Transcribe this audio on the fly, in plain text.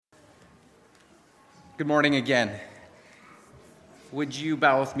Good morning again. Would you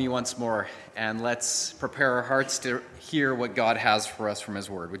bow with me once more, and let's prepare our hearts to hear what God has for us from His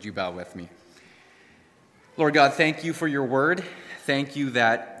Word. Would you bow with me? Lord God, thank you for your Word. Thank you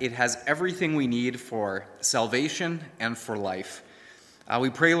that it has everything we need for salvation and for life.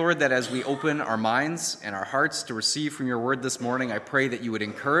 We pray, Lord, that as we open our minds and our hearts to receive from your Word this morning, I pray that you would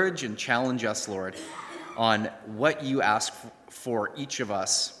encourage and challenge us, Lord, on what you ask for each of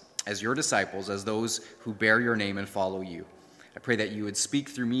us as your disciples, as those who bear your name and follow you. I pray that you would speak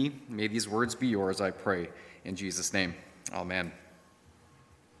through me. May these words be yours, I pray, in Jesus' name. Amen.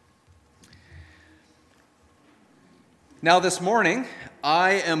 Now this morning,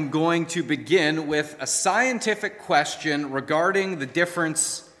 I am going to begin with a scientific question regarding the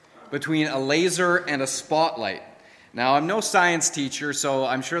difference between a laser and a spotlight. Now, I'm no science teacher, so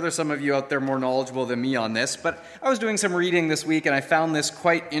I'm sure there's some of you out there more knowledgeable than me on this, but I was doing some reading this week and I found this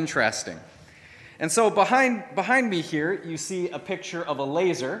quite interesting. And so behind me here, you see a picture of a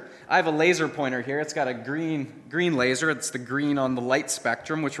laser. I have a laser pointer here. It's got a green laser. It's the green on the light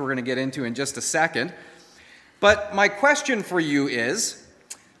spectrum, which we're going to get into in just a second. But my question for you is,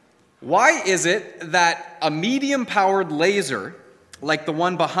 why is it that a medium-powered laser, like the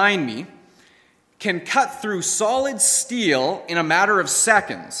one behind me, can cut through solid steel in a matter of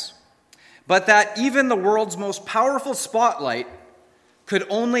seconds, but that even the world's most powerful spotlight could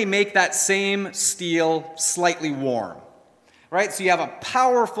only make that same steel slightly warm? Right? So you have a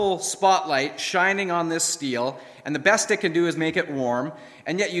powerful spotlight shining on this steel, and the best it can do is make it warm,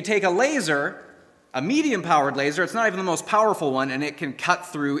 and yet you take a laser, a medium-powered laser, it's not even the most powerful one, and it can cut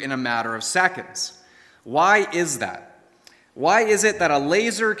through in a matter of seconds. Why is that? Why is it that a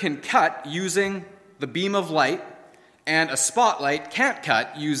laser can cut using the beam of light and a spotlight can't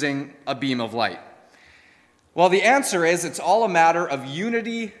cut using a beam of light? Well, the answer is it's all a matter of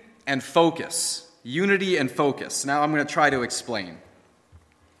unity and focus. Unity and focus. Now I'm going to try to explain.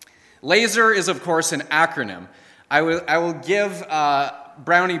 Laser is, of course, an acronym. I will give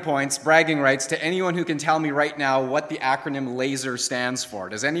brownie points, bragging rights, to anyone who can tell me right now what the acronym LASER stands for.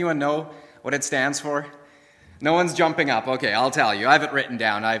 Does anyone know what it stands for? No one's jumping up. Okay, I'll tell you. I have it written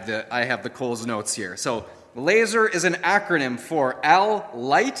down. I have the Coles notes here. So, LASER is an acronym for L,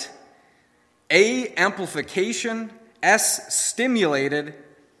 light, A, amplification, S, stimulated,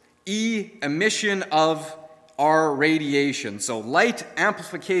 E, emission of, R, radiation. So, light,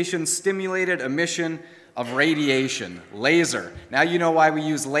 amplification, stimulated, emission of radiation. Laser. Now you know why we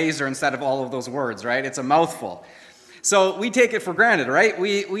use laser instead of all of those words, right? It's a mouthful. So we take it for granted, right?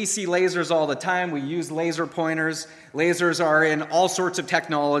 We see lasers all the time. We use laser pointers. Lasers are in all sorts of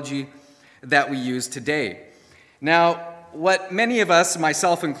technology that we use today. Now, what many of us,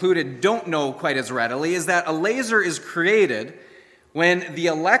 myself included, don't know quite as readily is that a laser is created when the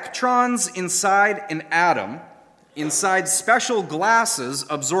electrons inside an atom, inside special glasses,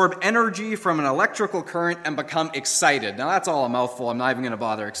 absorb energy from an electrical current and become excited. Now, that's all a mouthful. I'm not even going to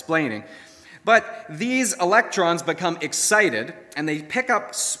bother explaining. But these electrons become excited, and they pick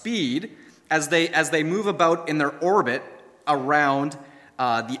up speed as they move about in their orbit around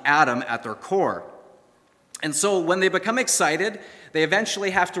the atom at their core. And so when they become excited, they eventually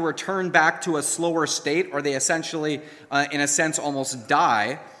have to return back to a slower state, or they essentially, in a sense, almost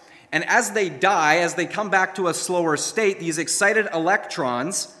die. And as they die, as they come back to a slower state, these excited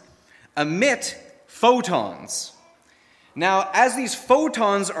electrons emit photons. Now, as these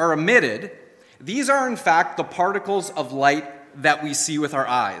photons are emitted, these are, in fact, the particles of light that we see with our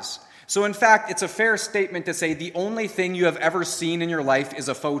eyes. So, in fact, it's a fair statement to say the only thing you have ever seen in your life is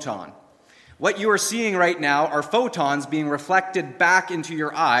a photon. What you are seeing right now are photons being reflected back into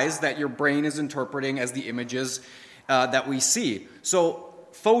your eyes that your brain is interpreting as the images that we see. So,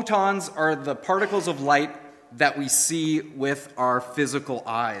 photons are the particles of light that we see with our physical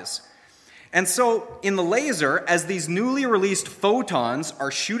eyes. And so, in the laser, as these newly released photons are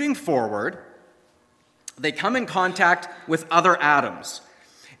shooting forward, they come in contact with other atoms.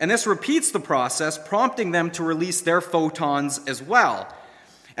 And this repeats the process, prompting them to release their photons as well.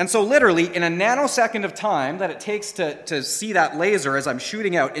 And so literally, in a nanosecond of time that it takes to see that laser as I'm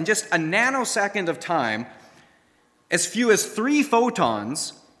shooting out, in just a nanosecond of time, as few as 3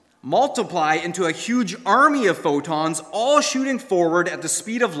 photons multiply into a huge army of photons, all shooting forward at the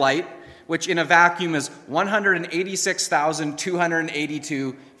speed of light, which in a vacuum is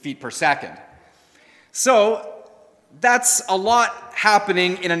 186,282 feet per second. So that's a lot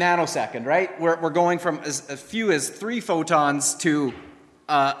happening in a nanosecond, right? We're going from as few as 3 photons to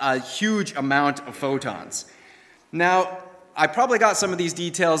a huge amount of photons. Now, I probably got some of these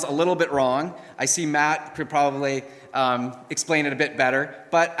details a little bit wrong. I see Matt could probably explain it a bit better,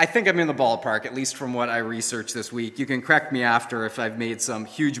 but I think I'm in the ballpark, at least from what I researched this week. You can correct me after if I've made some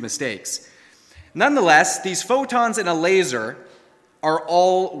huge mistakes. Nonetheless, these photons in a laser are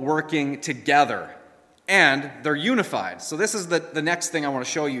all working together, and they're unified. So this is the next thing I want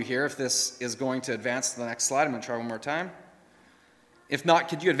to show you here. If this is going to advance to the next slide, I'm going to try one more time. If not,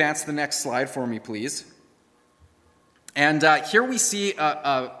 could you advance to the next slide for me, please? And here we see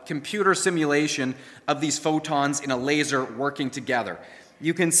a computer simulation of these photons in a laser working together.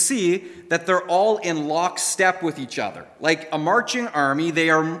 You can see that they're all in lockstep with each other. Like a marching army, they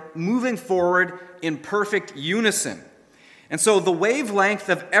are moving forward in perfect unison. And so the wavelength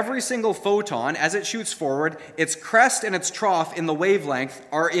of every single photon, as it shoots forward, its crest and its trough in the wavelength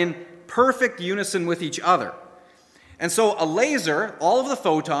are in perfect unison with each other. And so a laser, all of the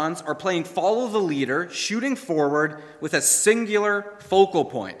photons are playing follow the leader, shooting forward with a singular focal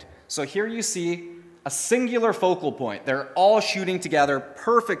point. So here you see a singular focal point. They're all shooting together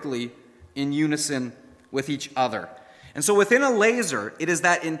perfectly in unison with each other. And so within a laser, it is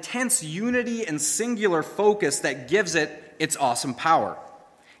that intense unity and singular focus that gives it its awesome power.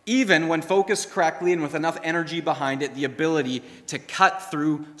 Even when focused correctly and with enough energy behind it, the ability to cut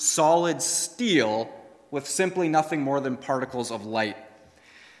through solid steel with simply nothing more than particles of light.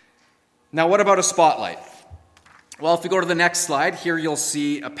 Now, what about a spotlight? Well, if we go to the next slide, here you'll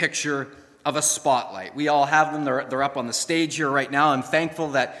see a picture of a spotlight. We all have them. They're up on the stage here right now. I'm thankful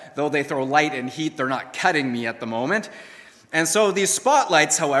that though they throw light and heat, they're not cutting me at the moment. And so these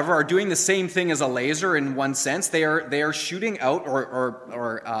spotlights, however, are doing the same thing as a laser in one sense. They are shooting out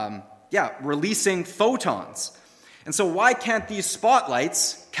or releasing photons. And so why can't these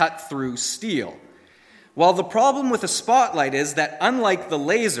spotlights cut through steel? Well, the problem with a spotlight is that unlike the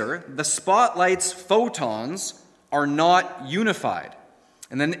laser, the spotlight's photons are not unified.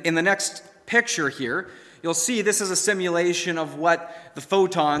 And then in the next picture here, you'll see this is a simulation of what the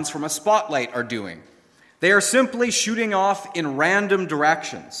photons from a spotlight are doing. They are simply shooting off in random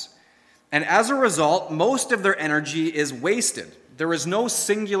directions. And as a result, most of their energy is wasted. There is no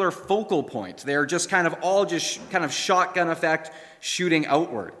singular focal point. They are just kind of shotgun effect shooting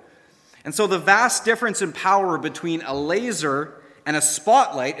outward. And so the vast difference in power between a laser and a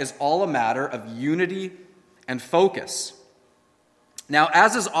spotlight is all a matter of unity and focus. Now,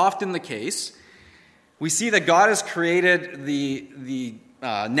 as is often the case, we see that God has created the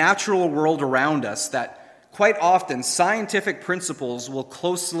natural world around us that quite often scientific principles will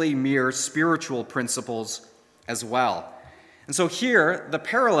closely mirror spiritual principles as well. And so here, the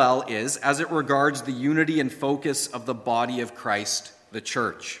parallel is as it regards the unity and focus of the body of Christ, the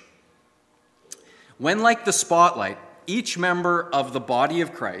church. When, like the spotlight, each member of the body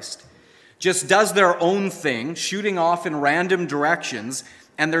of Christ just does their own thing, shooting off in random directions,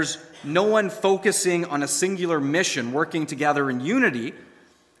 and there's no one focusing on a singular mission, working together in unity,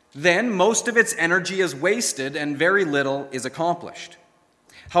 then most of its energy is wasted and very little is accomplished.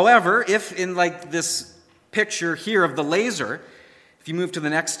 However, if in like this picture here of the laser, if you move to the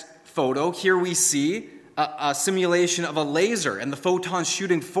next photo, here we see a simulation of a laser and the photons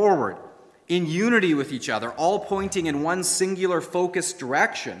shooting forward in unity with each other, all pointing in one singular focused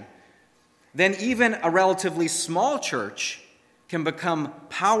direction, then even a relatively small church can become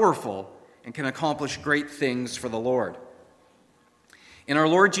powerful and can accomplish great things for the Lord. In our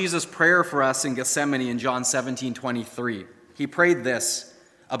Lord Jesus' prayer for us in Gethsemane in John 17:23, he prayed this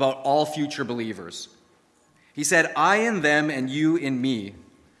about all future believers. He said, "I in them and you in me,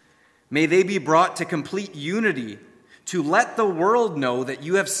 may they be brought to complete unity to let the world know that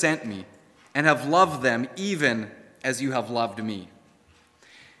you have sent me and have loved them even as you have loved me."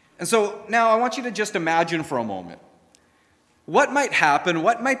 And so now I want you to just imagine for a moment, what might happen,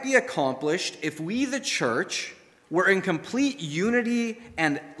 what might be accomplished if we, the church, were in complete unity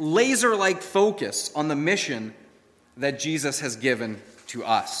and laser-like focus on the mission that Jesus has given to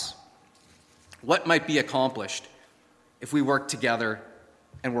us? What might be accomplished if we work together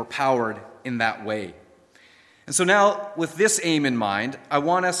and were powered in that way? And so now, with this aim in mind, I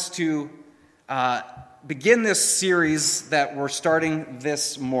want us to begin this series that we're starting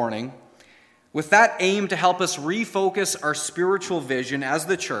this morning with that aim to help us refocus our spiritual vision as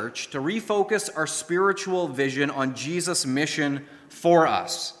the church, to refocus our spiritual vision on Jesus' mission for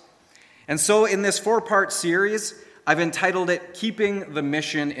us. And so in this 4-part series, I've entitled it Keeping the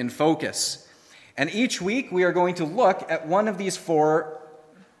Mission in Focus. And each week we are going to look at one of these 4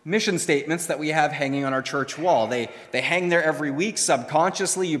 mission statements that we have hanging on our church wall. They hang there every week.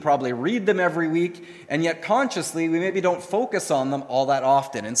 Subconsciously, you probably read them every week, and yet consciously, we maybe don't focus on them all that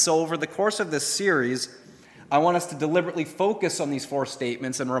often. And so over the course of this series, I want us to deliberately focus on these 4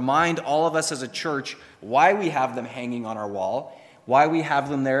 statements and remind all of us as a church why we have them hanging on our wall, why we have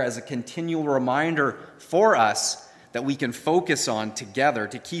them there as a continual reminder for us that we can focus on together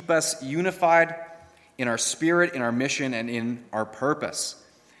to keep us unified in our spirit, in our mission, and in our purpose.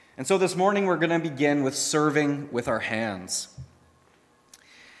 And so this morning we're going to begin with serving with our hands.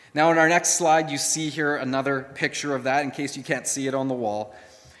 Now in our next slide you see here another picture of that in case you can't see it on the wall.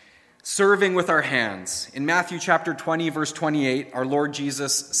 Serving with our hands. In Matthew chapter 20, verse 28, our Lord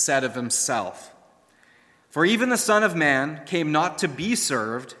Jesus said of himself, "For even the Son of Man came not to be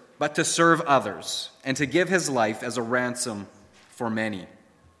served, but to serve others, and to give his life as a ransom for many."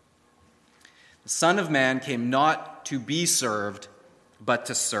 The Son of Man came not to be served, but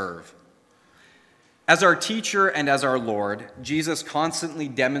to serve. As our teacher and as our Lord, Jesus constantly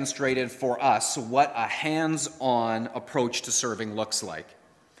demonstrated for us what a hands-on approach to serving looks like.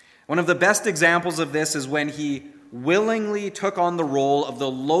 One of the best examples of this is when he willingly took on the role of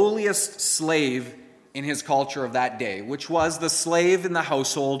the lowliest slave in his culture of that day, which was the slave in the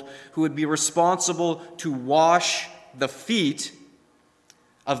household who would be responsible to wash the feet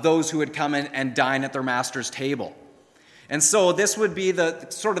of those who would come in and dine at their master's table. And so this would be the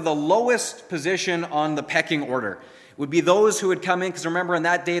sort of the lowest position on the pecking order. It would be those who would come in, because remember in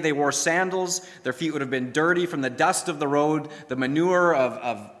that day they wore sandals, their feet would have been dirty from the dust of the road, the manure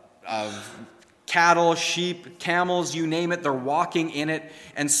of cattle, sheep, camels, you name it, they're walking in it.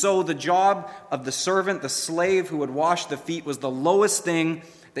 And so the job of the servant, the slave who would wash the feet, was the lowest thing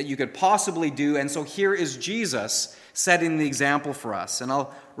that you could possibly do. And so here is Jesus setting the example for us. And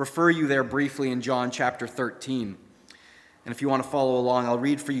I'll refer you there briefly in John chapter 13. And if you want to follow along, I'll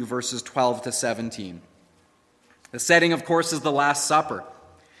read for you verses 12 to 17. The setting, of course, is the Last Supper.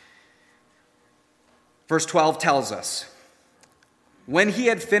 Verse 12 tells us, "When he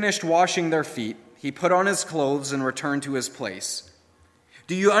had finished washing their feet, he put on his clothes and returned to his place.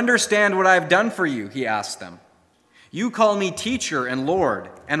 'Do you understand what I have done for you?' he asked them. 'You call me teacher and Lord,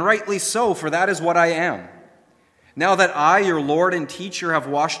 and rightly so, for that is what I am. Now that I, your Lord and teacher, have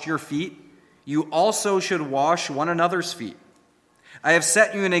washed your feet, you also should wash one another's feet. I have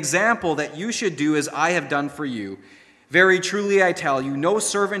set you an example that you should do as I have done for you. Very truly I tell you, no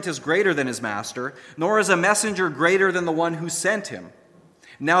servant is greater than his master, nor is a messenger greater than the one who sent him.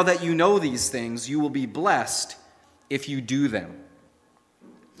 Now that you know these things, you will be blessed if you do them."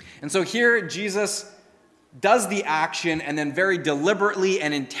 And so here Jesus does the action and then very deliberately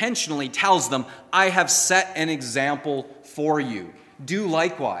and intentionally tells them, "I have set an example for you. Do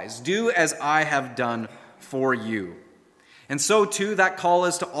likewise. Do as I have done for you." And so too, that call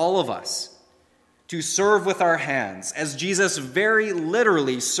is to all of us to serve with our hands, as Jesus very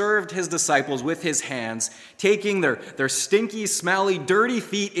literally served his disciples with his hands, taking their stinky, smelly, dirty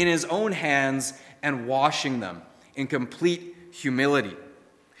feet in his own hands and washing them in complete humility.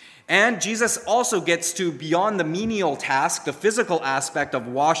 And Jesus also gets to beyond the menial task, the physical aspect of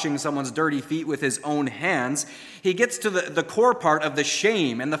washing someone's dirty feet with his own hands. He gets to the core part of the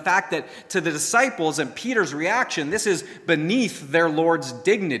shame and the fact that to the disciples and Peter's reaction, this is beneath their Lord's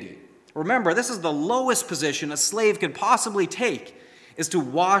dignity. Remember, this is the lowest position a slave could possibly take, is to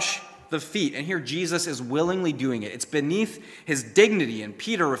wash the feet. And here Jesus is willingly doing it. It's beneath his dignity. And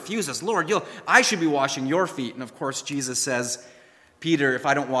Peter refuses, "Lord, I should be washing your feet." And of course, Jesus says, "Peter, if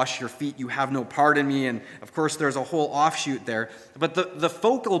I don't wash your feet, you have no part in me." And of course, there's a whole offshoot there. But the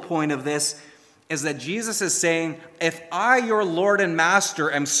focal point of this is that Jesus is saying, if I, your Lord and Master,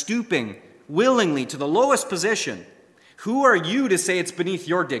 am stooping willingly to the lowest position, who are you to say it's beneath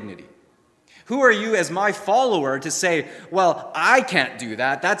your dignity? Who are you as my follower to say, well, I can't do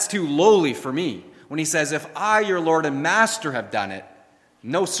that. That's too lowly for me. When he says, if I, your Lord and Master, have done it,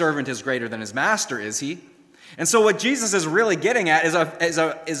 no servant is greater than his master, is he? And so what Jesus is really getting at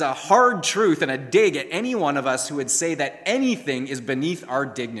is a hard truth and a dig at any one of us who would say that anything is beneath our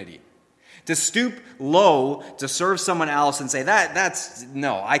dignity. To stoop low to serve someone else and say,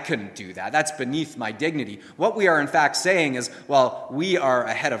 no, I couldn't do that. That's beneath my dignity. What we are in fact saying is, well, we are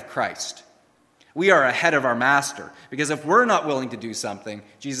ahead of Christ. We are ahead of our master. Because if we're not willing to do something,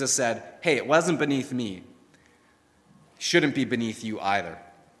 Jesus said, hey, it wasn't beneath me. It shouldn't be beneath you either.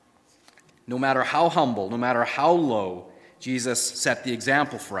 No matter how humble, no matter how low, Jesus set the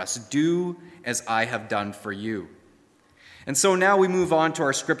example for us. Do as I have done for you. And so now we move on to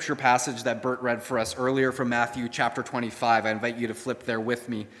our scripture passage that Bert read for us earlier from Matthew chapter 25. I invite you to flip there with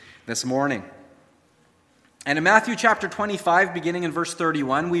me this morning. And in Matthew chapter 25, beginning in verse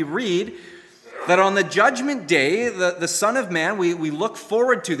 31, we read That on the judgment day, the Son of Man, we look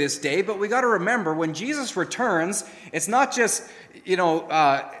forward to this day, but we got to remember when Jesus returns, it's not just,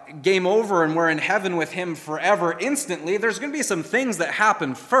 game over and we're in heaven with him forever instantly. There's going to be some things that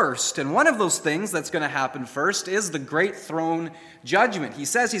happen first. And one of those things that's going to happen first is the great throne judgment. He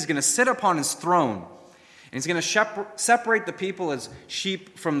says he's going to sit upon his throne. And he's going to separate the people as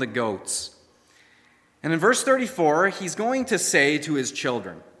sheep from the goats. And in verse 34, he's going to say to his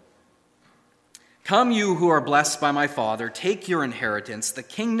children, "Come, you who are blessed by my Father, take your inheritance, the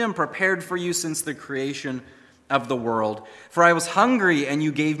kingdom prepared for you since the creation of the world. For I was hungry, and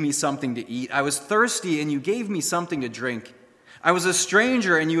you gave me something to eat. I was thirsty, and you gave me something to drink. I was a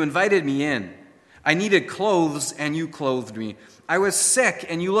stranger, and you invited me in. I needed clothes, and you clothed me. I was sick,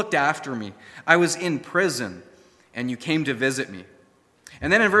 and you looked after me. I was in prison, and you came to visit me."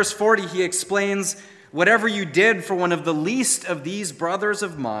 And then in verse 40, he explains, "Whatever you did for one of the least of these brothers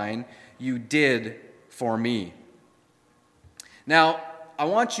of mine, you did for me." Now, I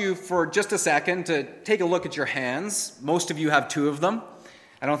want you for just a second to take a look at your hands. Most of you have two of them.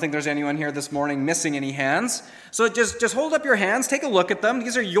 I don't think there's anyone here this morning missing any hands. So just hold up your hands, take a look at them.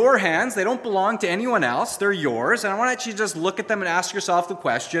 These are your hands. They don't belong to anyone else. They're yours. And I want you to just look at them and ask yourself the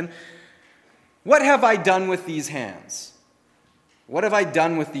question, what have I done with these hands? What have I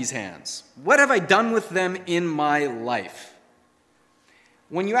done with these hands? What have I done with them in my life?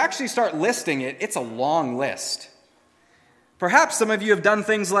 When you actually start listing it, it's a long list. Perhaps some of you have done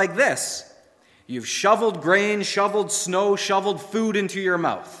things like this. You've shoveled grain, shoveled snow, shoveled food into your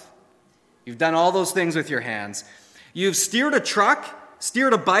mouth. You've done all those things with your hands. You've steered a truck,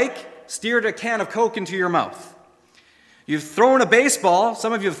 steered a bike, steered a can of Coke into your mouth. You've thrown a baseball.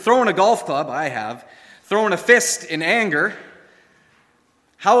 Some of you have thrown a golf club. I have. Thrown a fist in anger.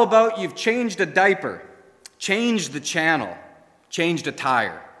 How about you've changed a diaper, changed the channel, changed a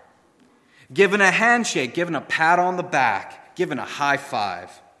tire, given a handshake, given a pat on the back, given a high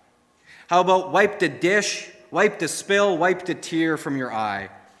five? How about wiped a dish, wiped a spill, wiped a tear from your eye?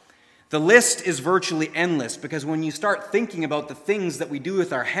 The list is virtually endless because when you start thinking about the things that we do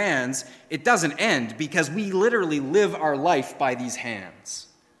with our hands, it doesn't end because we literally live our life by these hands.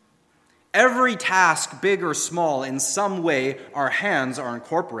 Every task, big or small, in some way, our hands are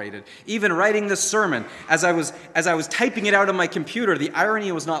incorporated. Even writing this sermon, as I was typing it out on my computer, the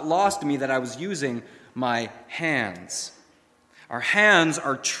irony was not lost to me that I was using my hands. Our hands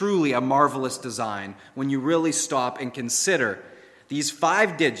are truly a marvelous design when you really stop and consider these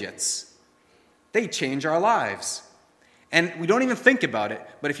 5 digits. They change our lives. And we don't even think about it,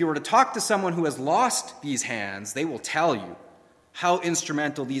 but if you were to talk to someone who has lost these hands, they will tell you how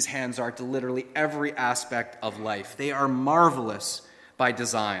instrumental these hands are to literally every aspect of life. They are marvelous by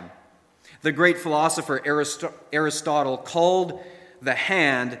design. The great philosopher Aristotle called the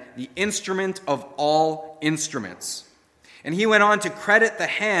hand the instrument of all instruments. And he went on to credit the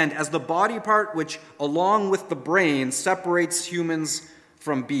hand as the body part which, along with the brain, separates humans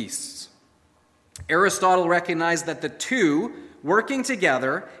from beasts. Aristotle recognized that the two, working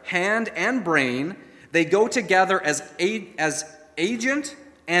together, hand and brain, they go together as agent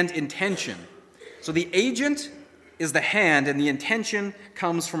and intention. So the agent is the hand, and the intention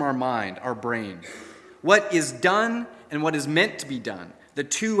comes from our mind, our brain. What is done and what is meant to be done, the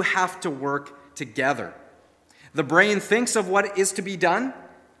two have to work together. The brain thinks of what is to be done,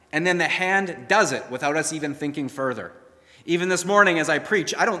 and then the hand does it without us even thinking further. Even this morning as I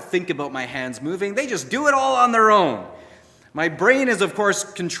preach, I don't think about my hands moving. They just do it all on their own. My brain is, of course,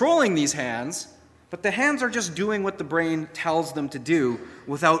 controlling these hands, but the hands are just doing what the brain tells them to do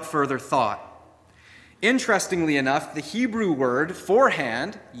without further thought. Interestingly enough, the Hebrew word for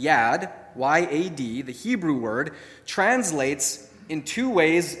hand, yad, Y-A-D, the Hebrew word, translates in 2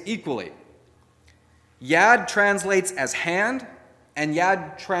 ways equally. Yad translates as hand, and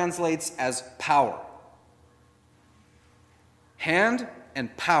yad translates as power. Hand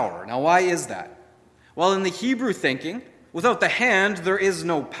and power. Now, why is that? Well, in the Hebrew thinking, without the hand, there is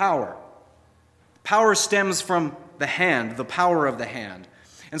no power. Power stems from the hand, the power of the hand.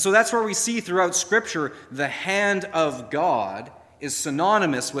 And so that's where we see throughout Scripture the hand of God is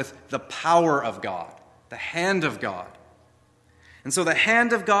synonymous with the power of God, the hand of God. And so the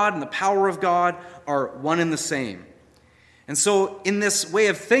hand of God and the power of God are one and the same. And so in this way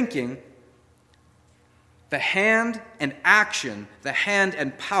of thinking, the hand and action, the hand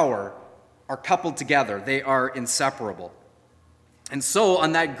and power are coupled together. They are inseparable. And so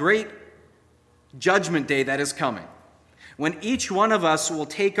on that great judgment day that is coming, when each one of us will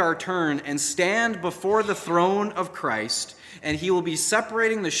take our turn and stand before the throne of Christ, and he will be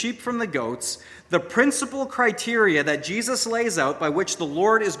separating the sheep from the goats, the principal criteria that Jesus lays out by which the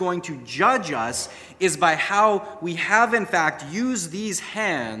Lord is going to judge us is by how we have in fact used these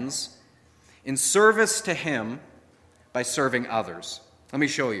hands in service to him by serving others. Let me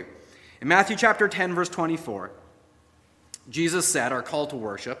show you. In Matthew chapter 10, verse 24, Jesus said, our call to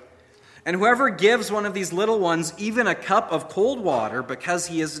worship, "And whoever gives one of these little ones even a cup of cold water because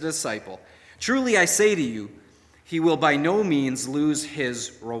he is a disciple, truly I say to you, he will by no means lose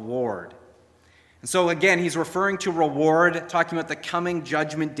his reward." And so again, he's referring to reward, talking about the coming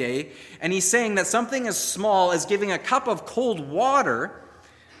judgment day. And he's saying that something as small as giving a cup of cold water,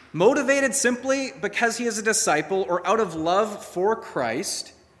 motivated simply because he is a disciple or out of love for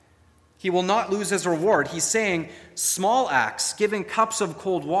Christ, he will not lose his reward. He's saying small acts, giving cups of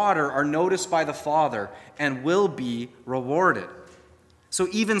cold water, are noticed by the Father and will be rewarded. So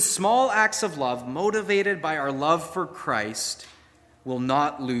even small acts of love, motivated by our love for Christ, will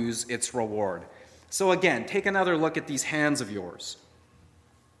not lose its reward. So again, take another look at these hands of yours.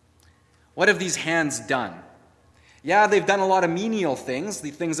 What have these hands done? Yeah, they've done a lot of menial things,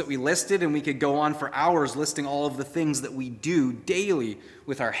 the things that we listed, and we could go on for hours listing all of the things that we do daily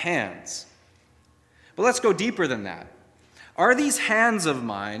with our hands. But let's go deeper than that. Are these hands of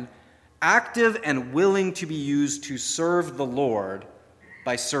mine active and willing to be used to serve the Lord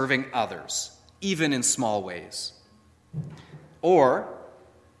by serving others, even in small ways? Or,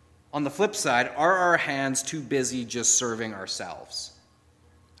 on the flip side, are our hands too busy just serving ourselves?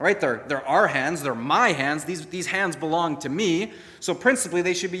 Right, they're our hands, they're my hands, these hands belong to me, so principally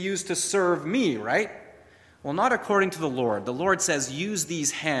they should be used to serve me, right? Well, not according to the Lord. The Lord says, use these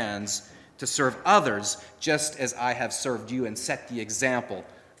hands to serve others, just as I have served you and set the example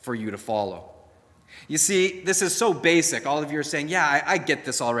for you to follow. You see, this is so basic. All of you are saying, yeah, I get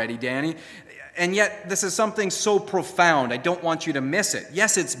this already, Danny. And yet, this is something so profound. I don't want you to miss it.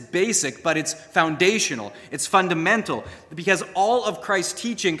 Yes, it's basic, but it's foundational. It's fundamental, because all of Christ's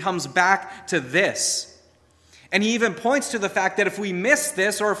teaching comes back to this. And he even points to the fact that if we miss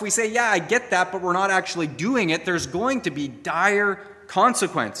this, or if we say, yeah, I get that, but we're not actually doing it, there's going to be dire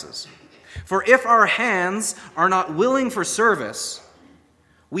consequences. For if our hands are not willing for service,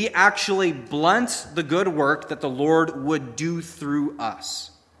 we actually blunt the good work that the Lord would do through us.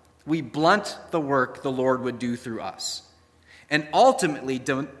 We blunt the work the Lord would do through us, and ultimately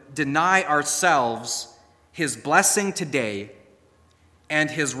deny ourselves his blessing today and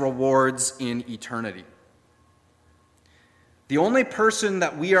his rewards in eternity. The only person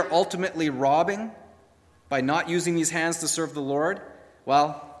that we are ultimately robbing by not using these hands to serve the Lord,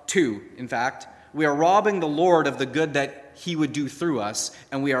 well, two, in fact. We are robbing the Lord of the good that he would do through us,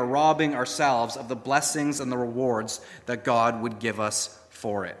 and we are robbing ourselves of the blessings and the rewards that God would give us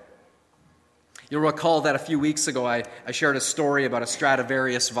for it. You'll recall that a few weeks ago I shared a story about a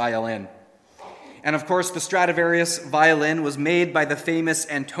Stradivarius violin. And of course, the Stradivarius violin was made by the famous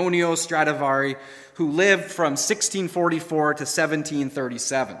Antonio Stradivari, who lived from 1644 to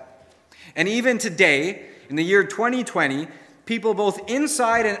 1737. And even today, in the year 2020, people both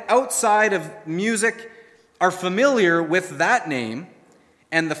inside and outside of music are familiar with that name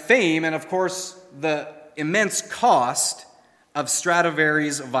and the fame and, of course, the immense cost of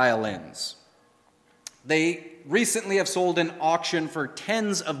Stradivari's violins. They recently have sold in auction for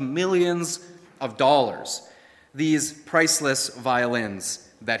tens of millions of dollars, these priceless violins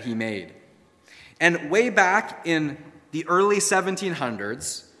that he made. And way back in the early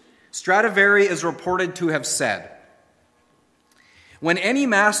 1700s, Stradivari is reported to have said, "When any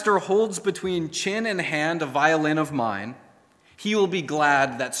master holds between chin and hand a violin of mine, he will be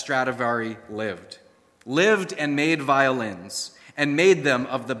glad that Stradivari lived and made violins, and made them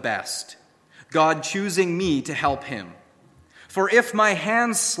of the best, God choosing me to help him. For if my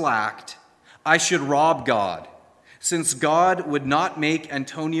hands slacked, I should rob God, since God would not make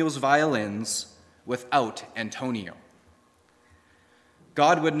Antonio's violins without Antonio."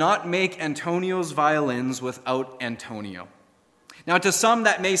 God would not make Antonio's violins without Antonio. Now, to some,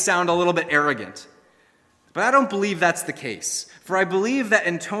 that may sound a little bit arrogant, but I don't believe that's the case. For I believe that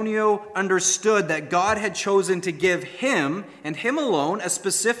Antonio understood that God had chosen to give him, and him alone, a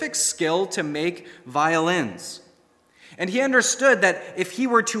specific skill to make violins. And he understood that if he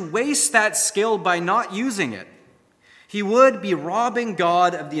were to waste that skill by not using it, he would be robbing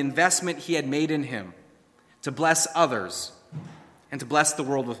God of the investment he had made in him to bless others and to bless the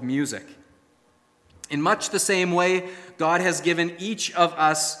world with music. In much the same way, God has given each of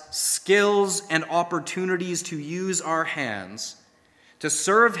us skills and opportunities to use our hands to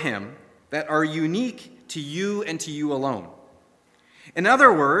serve him that are unique to you and to you alone. In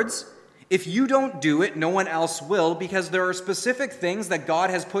other words, if you don't do it, no one else will, because there are specific things that God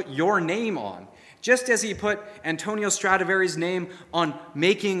has put your name on. Just as he put Antonio Stradivari's name on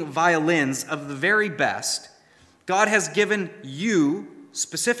making violins of the very best, God has given you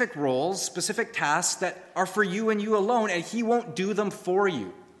specific roles, specific tasks that are for you and you alone, and he won't do them for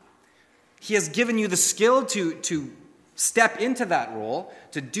you. He has given you the skill to step into that role,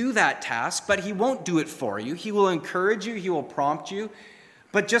 to do that task, but he won't do it for you. He will encourage you, he will prompt you,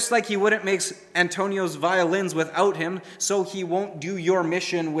 but just like he wouldn't make Antonio's violins without him, so he won't do your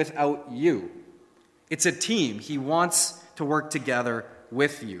mission without you. It's a team. He wants to work together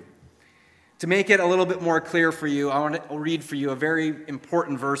with you. To make it a little bit more clear for you, I want to read for you a very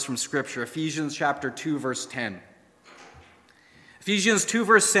important verse from Scripture, Ephesians chapter 2, verse 10. Ephesians 2,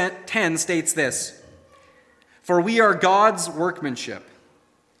 verse 10 states this: "For we are God's workmanship,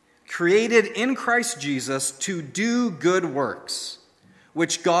 created in Christ Jesus to do good works,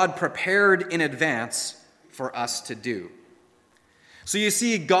 which God prepared in advance for us to do." So you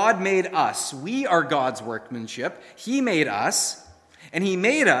see, God made us. We are God's workmanship. He made us, and he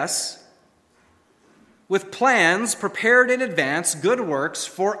made us with plans prepared in advance, good works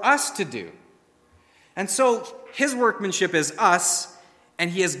for us to do. And so his workmanship is us,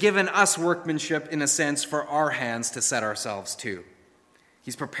 and he has given us workmanship, in a sense, for our hands to set ourselves to.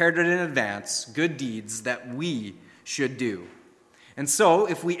 He's prepared it in advance, good deeds that we should do. And so,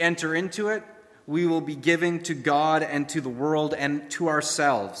 if we enter into it, we will be giving to God and to the world and to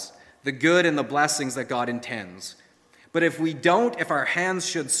ourselves the good and the blessings that God intends. But if we don't, if our hands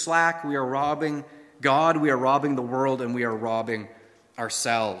should slack, we are robbing God, we are robbing the world, and we are robbing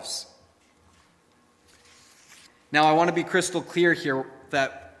ourselves. Now, I want to be crystal clear here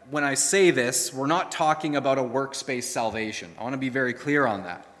that when I say this, we're not talking about a works-based salvation. I want to be very clear on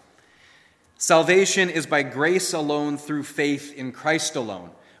that. Salvation is by grace alone, through faith in Christ alone.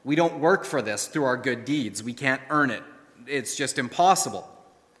 We don't work for this through our good deeds. We can't earn it. It's just impossible.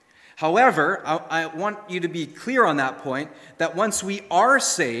 However, I want you to be clear on that point, that once we are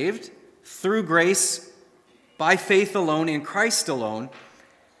saved through grace, by faith alone, in Christ alone,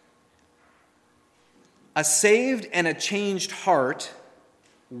 a saved and a changed heart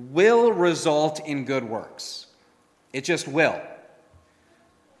will result in good works. It just will.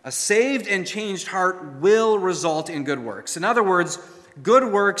 A saved and changed heart will result in good works. In other words, good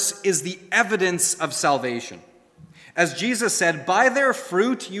works is the evidence of salvation. As Jesus said, "By their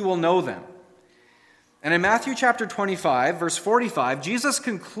fruit you will know them." And in Matthew chapter 25, verse 45, Jesus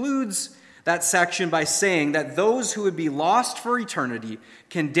concludes that section by saying that those who would be lost for eternity,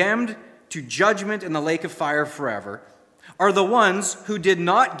 condemned to judgment in the lake of fire forever, are the ones who did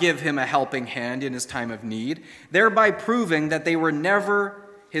not give him a helping hand in his time of need, thereby proving that they were never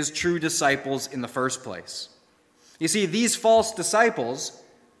his true disciples in the first place. You see, these false disciples,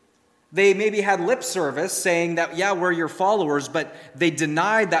 they maybe had lip service saying that, yeah, we're your followers, but they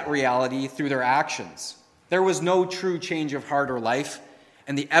denied that reality through their actions. There was no true change of heart or life,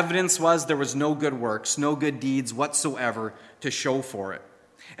 and the evidence was there was no good works, no good deeds whatsoever to show for it.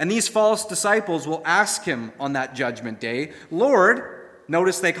 And these false disciples will ask him on that judgment day, "Lord,"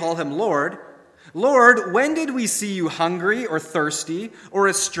 notice they call him Lord, "Lord, when did we see you hungry or thirsty, or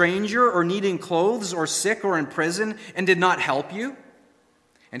a stranger, or needing clothes, or sick, or in prison, and did not help you?"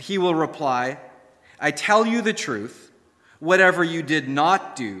 And he will reply, "I tell you the truth, whatever you did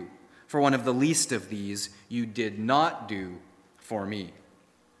not do for one of the least of these, you did not do for me."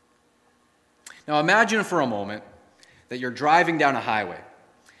 Now imagine for a moment that you're driving down a highway,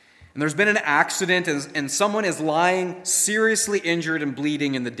 and there's been an accident, and someone is lying seriously injured and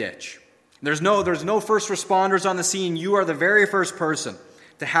bleeding in the ditch. There's no first responders on the scene. You are the very first person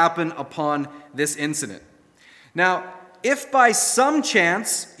to happen upon this incident. Now, if by some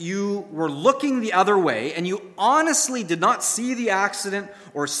chance you were looking the other way and you honestly did not see the accident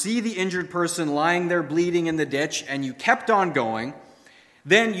or see the injured person lying there bleeding in the ditch, and you kept on going,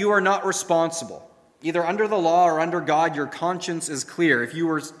 then you are not responsible. Either under the law or under God, your conscience is clear if you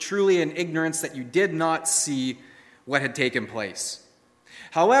were truly in ignorance that you did not see what had taken place.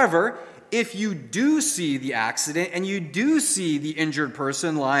 However, if you do see the accident and you do see the injured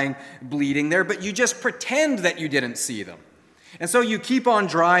person lying bleeding there, but you just pretend that you didn't see them, and so you keep on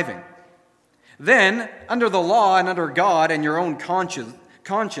driving, then under the law and under God and your own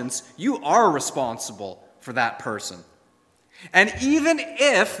conscience, you are responsible for that person. And even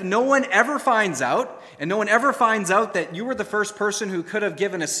if no one ever finds out, and no one ever finds out that you were the first person who could have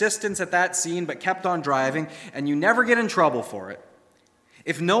given assistance at that scene but kept on driving, and you never get in trouble for it,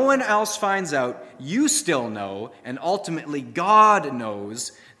 If no one else finds out, you still know, and ultimately God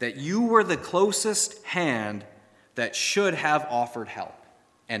knows, that you were the closest hand that should have offered help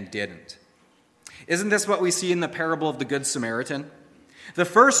and didn't. Isn't this what we see in the parable of the Good Samaritan? The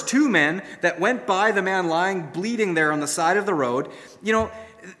first two men that went by the man lying bleeding there on the side of the road,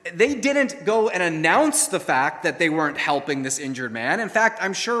 they didn't go and announce the fact that they weren't helping this injured man. In fact,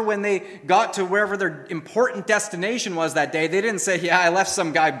 I'm sure when they got to wherever their important destination was that day, they didn't say, yeah, I left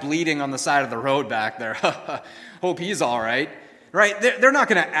some guy bleeding on the side of the road back there. Hope he's all right. Right? They're not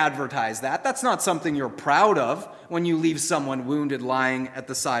going to advertise that. That's not something you're proud of when you leave someone wounded lying at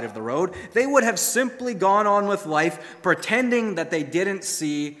the side of the road. They would have simply gone on with life, pretending that they didn't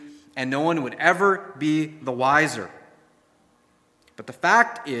see, and no one would ever be the wiser. But the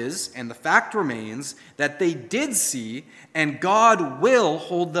fact is, and the fact remains, that they did see, and God will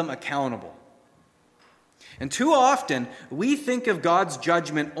hold them accountable. And too often, we think of God's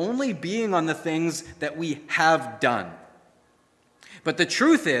judgment only being on the things that we have done. But the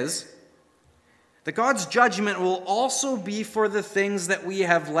truth is that God's judgment will also be for the things that we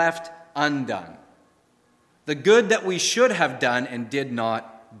have left undone, the good that we should have done and did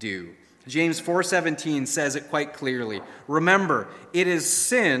not do. James 4:17 says it quite clearly. Remember, it is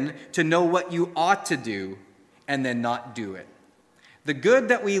sin to know what you ought to do and then not do it. The good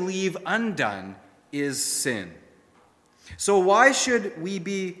that we leave undone is sin. So why should we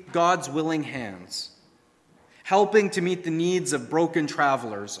be God's willing hands, helping to meet the needs of broken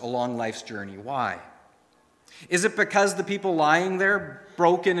travelers along life's journey? Why? Is it because the people lying there,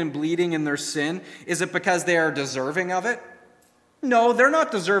 broken and bleeding in their sin, is it because they are deserving of it? No, they're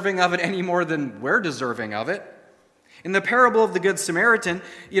not deserving of it any more than we're deserving of it. In the parable of the Good Samaritan,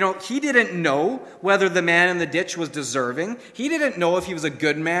 he didn't know whether the man in the ditch was deserving. He didn't know if he was a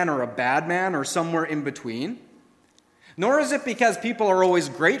good man or a bad man or somewhere in between. Nor is it because people are always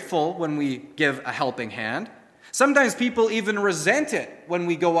grateful when we give a helping hand. Sometimes people even resent it when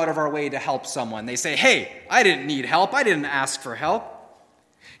we go out of our way to help someone. They say, hey, I didn't need help. I didn't ask for help.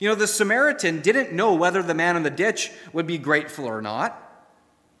 The Samaritan didn't know whether the man in the ditch would be grateful or not.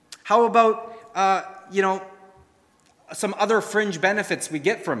 How about, some other fringe benefits we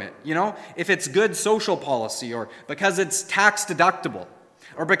get from it? If it's good social policy, or because it's tax deductible,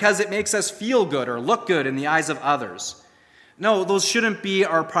 or because it makes us feel good or look good in the eyes of others. No, those shouldn't be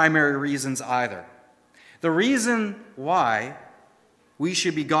our primary reasons either. The reason why we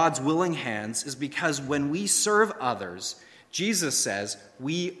should be God's willing hands is because when we serve others, Jesus says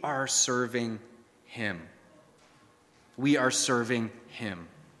we are serving Him. We are serving Him.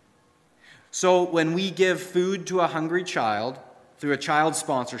 So when we give food to a hungry child through a child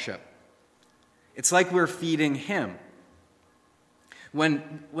sponsorship, it's like we're feeding Him.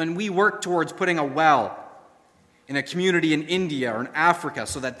 When we work towards putting a well in a community in India or in Africa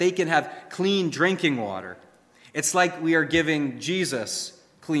so that they can have clean drinking water, it's like we are giving Jesus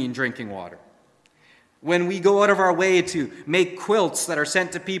clean drinking water. When we go out of our way to make quilts that are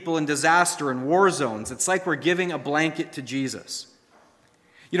sent to people in disaster and war zones, it's like we're giving a blanket to Jesus.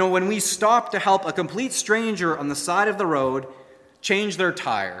 When we stop to help a complete stranger on the side of the road change their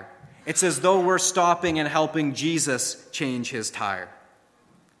tire, it's as though we're stopping and helping Jesus change his tire.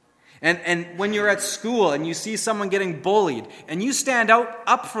 And when you're at school and you see someone getting bullied and you stand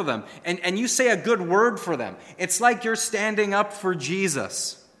up for them and you say a good word for them, it's like you're standing up for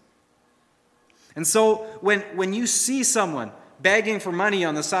Jesus. And so when you see someone begging for money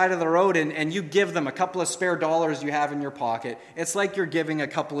on the side of the road and you give them a couple of spare dollars you have in your pocket, it's like you're giving a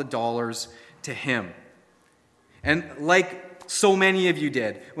couple of dollars to him. And like so many of you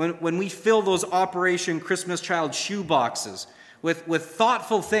did, when we fill those Operation Christmas Child shoe boxes with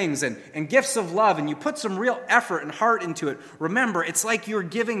thoughtful things and gifts of love, and you put some real effort and heart into it, remember, it's like you're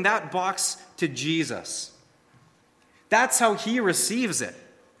giving that box to Jesus. That's how he receives it.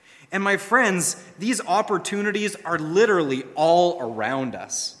 And my friends, these opportunities are literally all around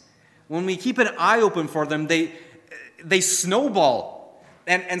us. When we keep an eye open for them, they snowball.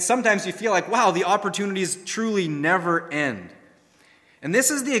 And sometimes you feel like, wow, the opportunities truly never end. And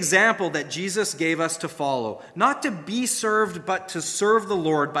this is the example that Jesus gave us to follow. Not to be served, but to serve the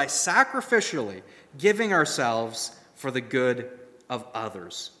Lord by sacrificially giving ourselves for the good of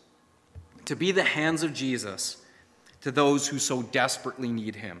others. To be the hands of Jesus to those who so desperately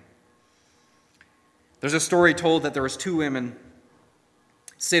need him. There's a story told that there was two women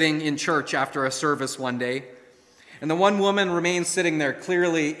sitting in church after a service one day, and the one woman remained sitting there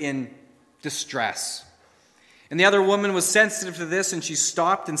clearly in distress. And the other woman was sensitive to this, and she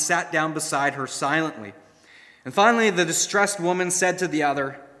stopped and sat down beside her silently. And finally, the distressed woman said to the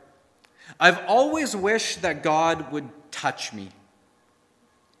other, "I've always wished that God would touch me."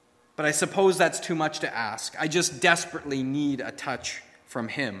 but I suppose that's too much to ask. I just desperately need a touch from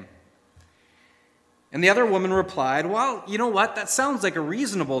him." And the other woman replied, "Well, you know what? That sounds like a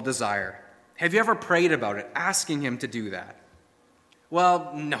reasonable desire. Have you ever prayed about it, asking him to do that?"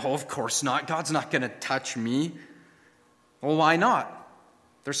 "Well, no, of course not. God's not going to touch me." "Well, why not?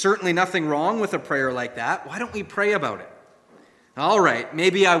 There's certainly nothing wrong with a prayer like that. Why don't we pray about it?" "All right,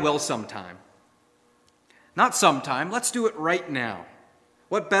 maybe I will sometime." "Not sometime. Let's do it right now.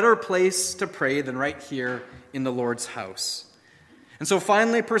 What better place to pray than right here in the Lord's house?" And so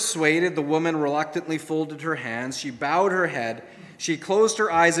finally persuaded, the woman reluctantly folded her hands. She bowed her head. She closed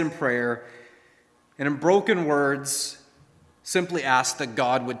her eyes in prayer, and in broken words, simply asked that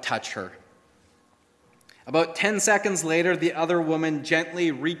God would touch her. About 10 seconds later, the other woman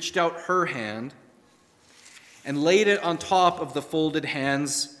gently reached out her hand and laid it on top of the folded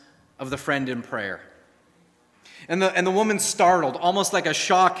hands of the friend in prayer. And the woman startled, almost like a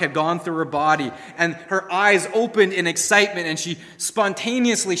shock had gone through her body, and her eyes opened in excitement, and she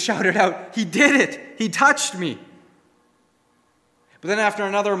spontaneously shouted out, "He did it! He touched me!" But then after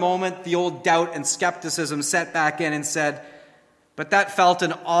another moment, the old doubt and skepticism set back in and said, "But that felt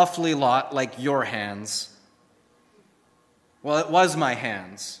an awfully lot like your hands." "Well, it was my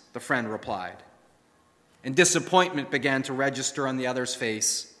hands," the friend replied. And disappointment began to register on the other's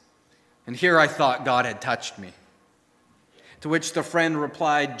face. "And here I thought God had touched me." To which the friend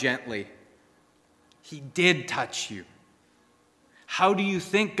replied gently, "He did touch you. How do you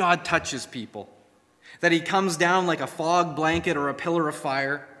think God touches people? That he comes down like a fog blanket or a pillar of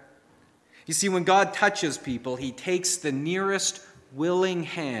fire? You see, when God touches people, he takes the nearest willing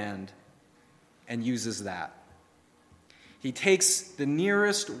hand and uses that. He takes the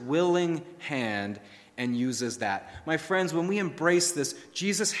nearest willing hand and uses that. My friends, when we embrace this,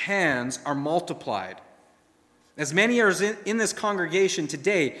 Jesus' hands are multiplied. As many as in this congregation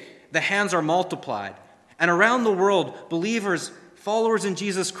today, the hands are multiplied. And around the world, believers, followers in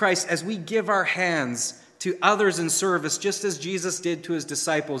Jesus Christ, as we give our hands to others in service, just as Jesus did to his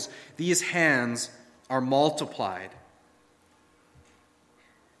disciples, these hands are multiplied.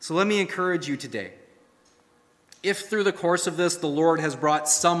 So let me encourage you today. If through the course of this, the Lord has brought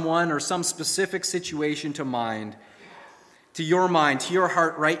someone or some specific situation to mind, to your mind, to your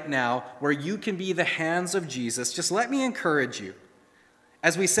heart right now, where you can be the hands of Jesus, just let me encourage you.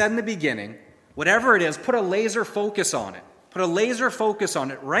 As we said in the beginning, whatever it is, put a laser focus on it. Put a laser focus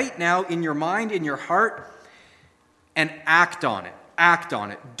on it right now in your mind, in your heart, and act on it. Act on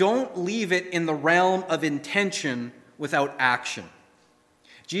it. Don't leave it in the realm of intention without action.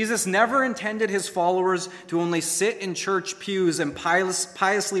 Jesus never intended his followers to only sit in church pews and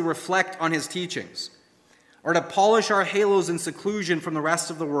piously reflect on his teachings, or to polish our halos in seclusion from the rest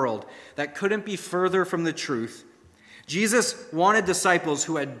of the world. That couldn't be further from the truth. Jesus wanted disciples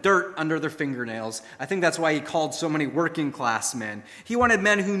who had dirt under their fingernails. I think that's why he called so many working class men. He wanted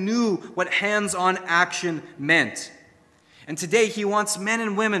men who knew what hands-on action meant. And today he wants men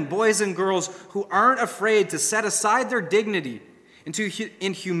and women, boys and girls, who aren't afraid to set aside their dignity and to,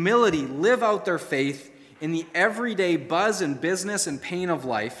 in humility, live out their faith in the everyday buzz and business and pain of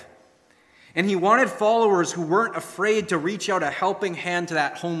life. And he wanted followers who weren't afraid to reach out a helping hand to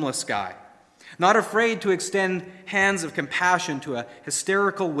that homeless guy, not afraid to extend hands of compassion to a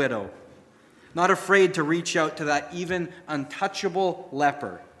hysterical widow, not afraid to reach out to that even untouchable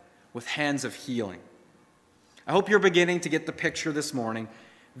leper with hands of healing. I hope you're beginning to get the picture this morning.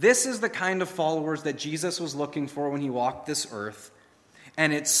 This is the kind of followers that Jesus was looking for when he walked this earth,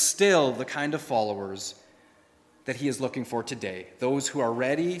 and it's still the kind of followers that he is looking for today, those who are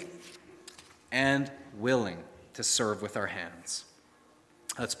ready and willing to serve with our hands.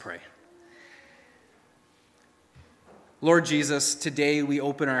 Let's pray. Lord Jesus, today we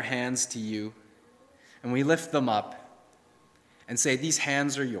open our hands to you and we lift them up and say, these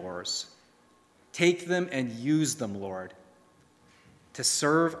hands are yours. Take them and use them, Lord, to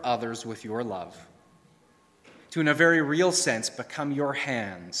serve others with your love, to in a very real sense become your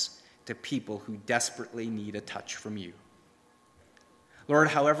hands to people who desperately need a touch from you. Lord,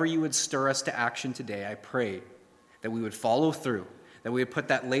 however you would stir us to action today, I pray that we would follow through, that we would put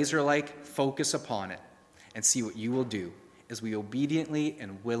that laser-like focus upon it and see what you will do as we obediently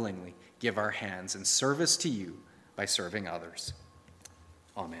and willingly give our hands in service to you by serving others.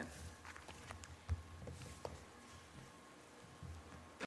 Amen.